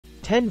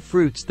10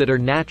 fruits that are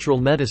natural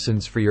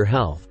medicines for your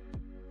health.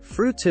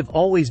 Fruits have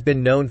always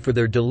been known for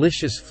their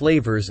delicious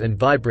flavors and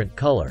vibrant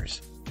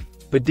colors.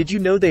 But did you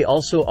know they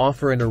also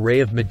offer an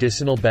array of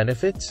medicinal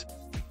benefits?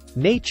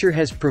 Nature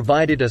has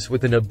provided us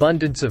with an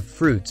abundance of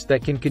fruits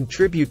that can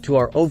contribute to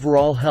our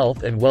overall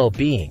health and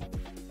well-being.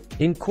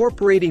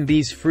 Incorporating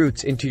these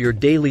fruits into your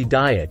daily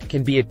diet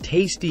can be a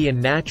tasty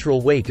and natural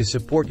way to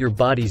support your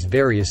body's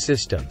various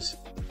systems.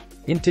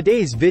 In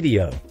today's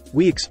video,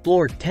 we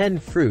explore 10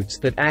 fruits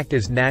that act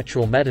as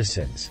natural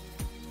medicines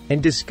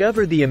and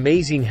discover the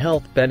amazing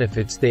health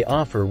benefits they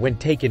offer when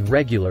taken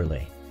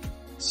regularly.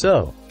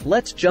 So,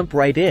 let's jump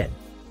right in.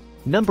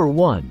 Number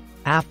 1.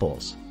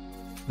 Apples.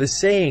 The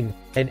saying,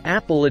 "An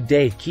apple a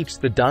day keeps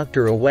the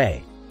doctor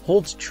away,"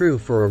 holds true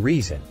for a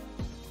reason.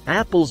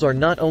 Apples are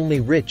not only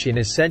rich in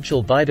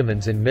essential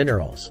vitamins and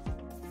minerals,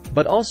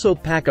 but also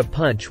pack a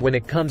punch when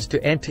it comes to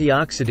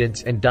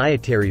antioxidants and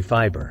dietary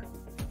fiber.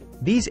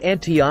 These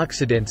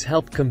antioxidants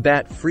help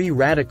combat free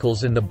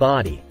radicals in the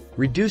body,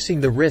 reducing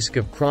the risk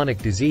of chronic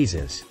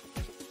diseases.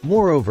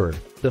 Moreover,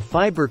 the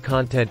fiber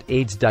content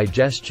aids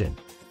digestion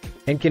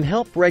and can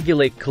help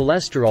regulate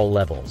cholesterol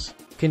levels,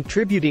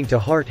 contributing to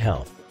heart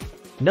health.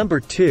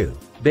 Number 2.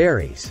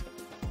 Berries.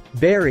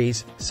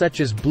 Berries, such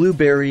as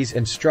blueberries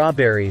and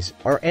strawberries,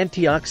 are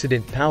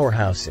antioxidant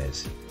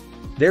powerhouses.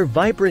 Their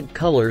vibrant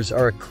colors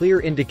are a clear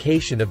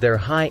indication of their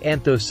high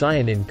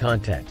anthocyanin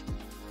content,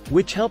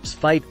 which helps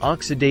fight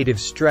oxidative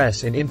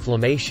stress and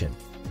inflammation.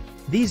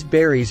 These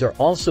berries are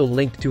also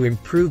linked to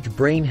improved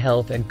brain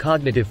health and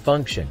cognitive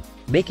function,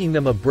 making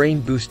them a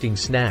brain-boosting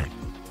snack.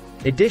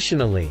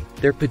 Additionally,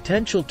 their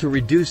potential to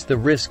reduce the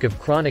risk of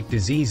chronic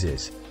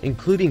diseases,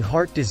 including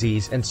heart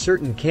disease and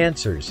certain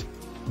cancers,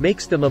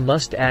 makes them a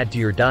must-add to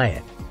your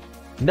diet.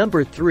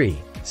 Number 3.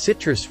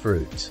 Citrus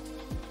fruits.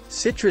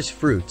 Citrus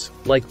fruits,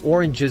 like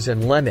oranges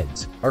and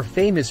lemons, are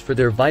famous for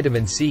their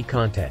vitamin C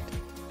content,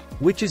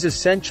 which is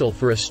essential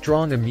for a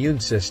strong immune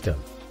system.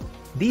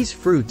 These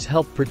fruits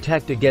help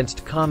protect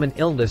against common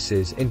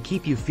illnesses and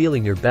keep you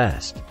feeling your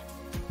best.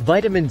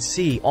 Vitamin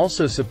C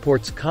also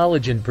supports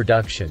collagen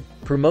production,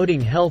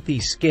 promoting healthy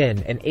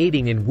skin and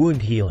aiding in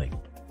wound healing.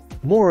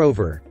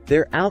 Moreover,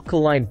 their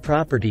alkaline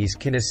properties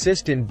can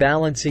assist in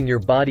balancing your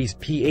body's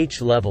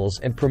pH levels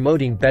and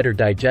promoting better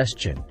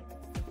digestion.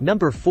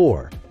 Number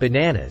 4.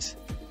 Bananas.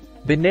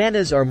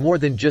 Bananas are more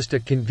than just a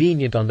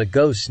convenient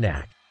on-the-go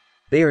snack.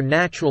 They are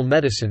natural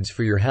medicines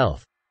for your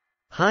health.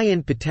 High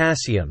in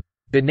potassium,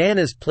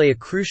 bananas play a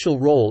crucial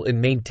role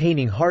in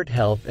maintaining heart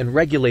health and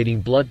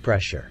regulating blood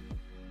pressure.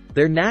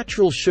 Their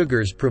natural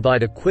sugars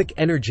provide a quick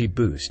energy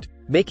boost,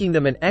 making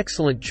them an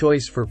excellent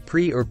choice for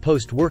pre- or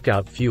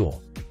post-workout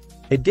fuel.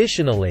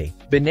 Additionally,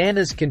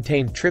 bananas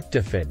contain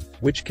tryptophan,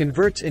 which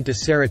converts into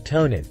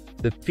serotonin,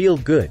 the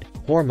feel-good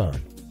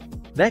hormone,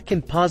 that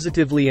can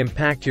positively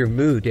impact your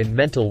mood and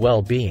mental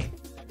well-being.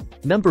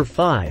 Number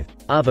 5.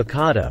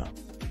 Avocado.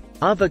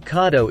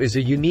 Avocado is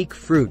a unique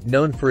fruit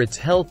known for its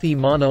healthy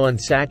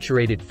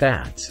monounsaturated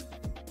fats,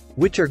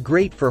 which are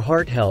great for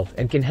heart health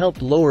and can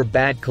help lower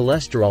bad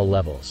cholesterol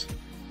levels.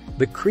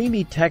 The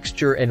creamy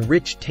texture and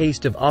rich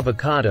taste of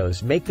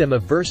avocados make them a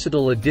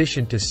versatile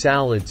addition to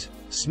salads,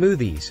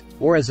 smoothies,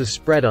 or as a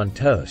spread on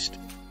toast.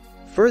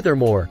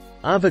 Furthermore,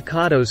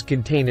 avocados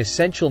contain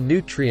essential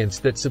nutrients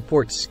that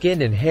support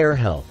skin and hair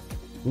health,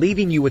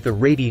 leaving you with a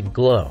radiant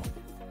glow.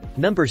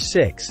 Number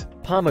 6.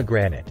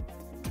 Pomegranate.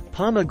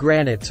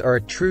 Pomegranates are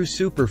a true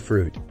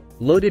superfood,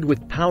 loaded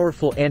with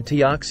powerful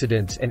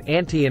antioxidants and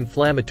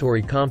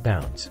anti-inflammatory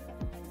compounds.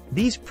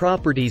 These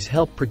properties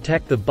help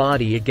protect the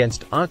body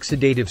against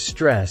oxidative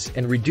stress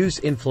and reduce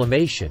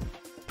inflammation,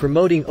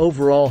 promoting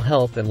overall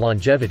health and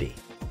longevity.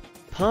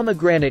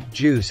 Pomegranate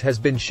juice has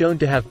been shown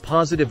to have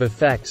positive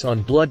effects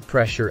on blood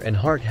pressure and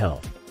heart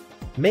health,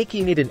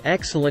 making it an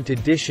excellent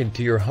addition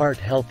to your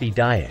heart-healthy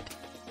diet.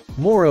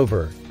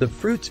 Moreover, the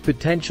fruit's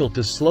potential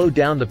to slow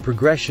down the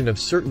progression of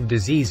certain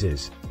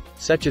diseases,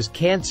 such as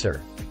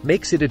cancer,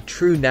 makes it a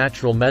true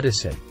natural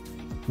medicine.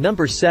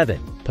 Number 7.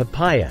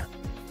 Papaya.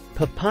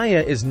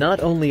 Papaya is not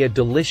only a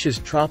delicious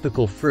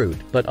tropical fruit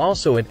but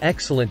also an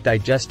excellent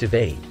digestive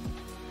aid.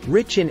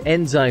 Rich in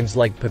enzymes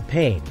like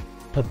papain,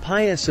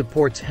 papaya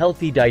supports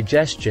healthy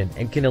digestion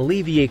and can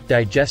alleviate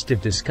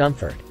digestive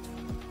discomfort.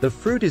 The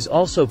fruit is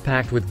also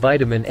packed with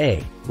vitamin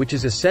A, which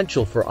is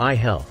essential for eye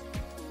health.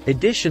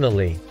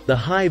 Additionally, the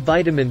high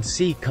vitamin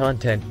C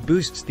content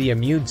boosts the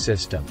immune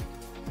system,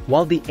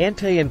 while the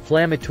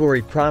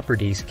anti-inflammatory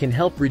properties can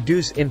help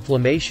reduce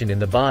inflammation in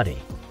the body.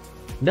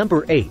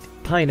 Number 8.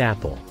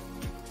 Pineapple.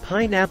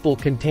 Pineapple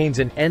contains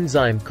an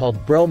enzyme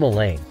called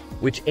bromelain,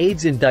 which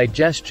aids in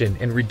digestion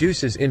and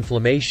reduces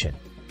inflammation.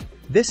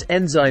 This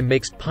enzyme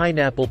makes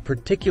pineapple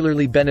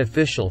particularly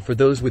beneficial for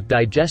those with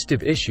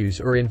digestive issues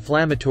or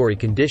inflammatory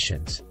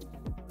conditions.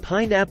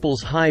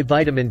 Pineapple's high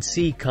vitamin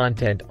C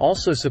content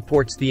also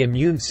supports the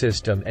immune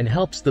system and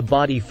helps the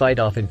body fight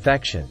off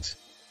infections.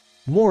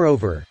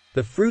 Moreover,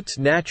 the fruit's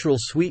natural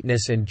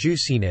sweetness and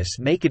juiciness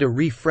make it a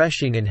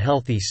refreshing and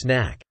healthy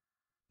snack.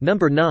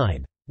 Number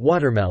 9.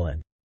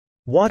 Watermelon.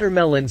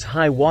 Watermelon's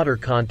high water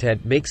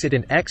content makes it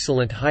an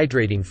excellent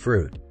hydrating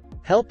fruit,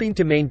 helping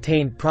to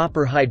maintain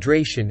proper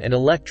hydration and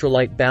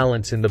electrolyte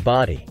balance in the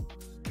body.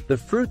 The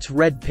fruit's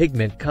red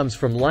pigment comes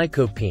from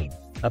lycopene,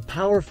 a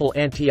powerful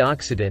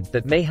antioxidant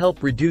that may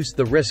help reduce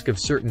the risk of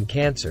certain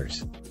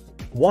cancers.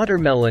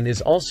 Watermelon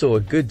is also a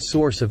good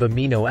source of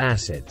amino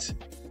acids,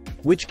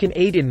 which can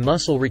aid in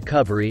muscle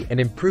recovery and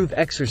improve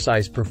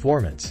exercise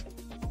performance.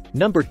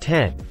 Number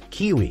 10.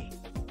 Kiwi.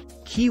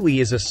 Kiwi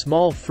is a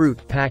small fruit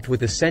packed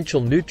with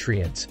essential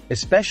nutrients,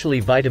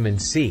 especially vitamin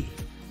C,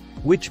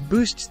 which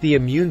boosts the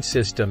immune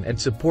system and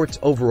supports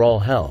overall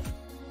health.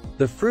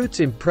 The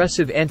fruit's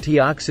impressive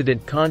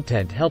antioxidant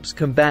content helps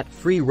combat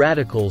free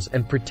radicals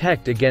and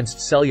protect against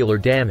cellular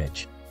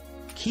damage.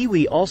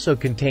 Kiwi also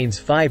contains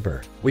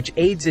fiber, which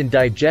aids in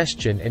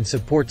digestion and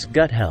supports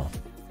gut health.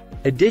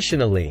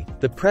 Additionally,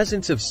 the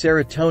presence of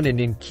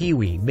serotonin in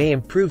kiwi may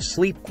improve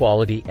sleep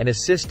quality and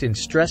assist in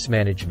stress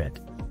management.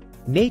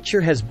 Nature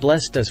has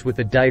blessed us with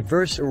a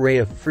diverse array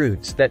of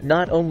fruits that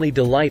not only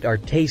delight our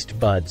taste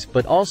buds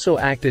but also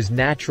act as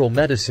natural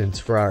medicines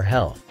for our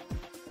health.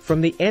 From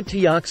the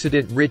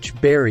antioxidant-rich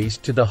berries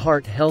to the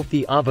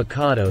heart-healthy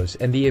avocados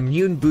and the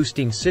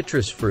immune-boosting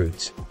citrus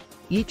fruits,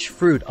 each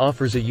fruit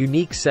offers a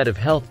unique set of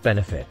health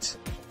benefits.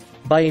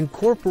 By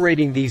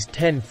incorporating these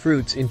 10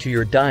 fruits into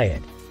your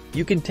diet,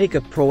 you can take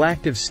a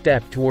proactive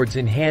step towards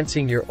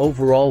enhancing your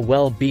overall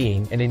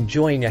well-being and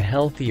enjoying a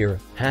healthier,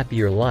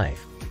 happier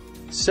life.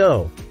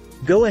 So,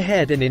 go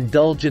ahead and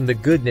indulge in the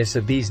goodness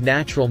of these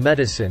natural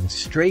medicines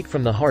straight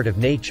from the heart of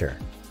nature.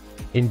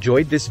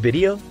 Enjoyed this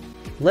video?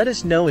 Let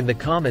us know in the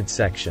comments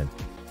section.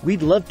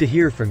 We'd love to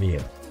hear from you.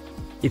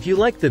 If you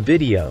liked the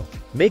video,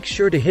 make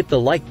sure to hit the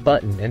like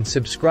button and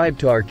subscribe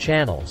to our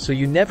channel so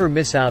you never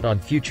miss out on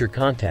future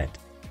content.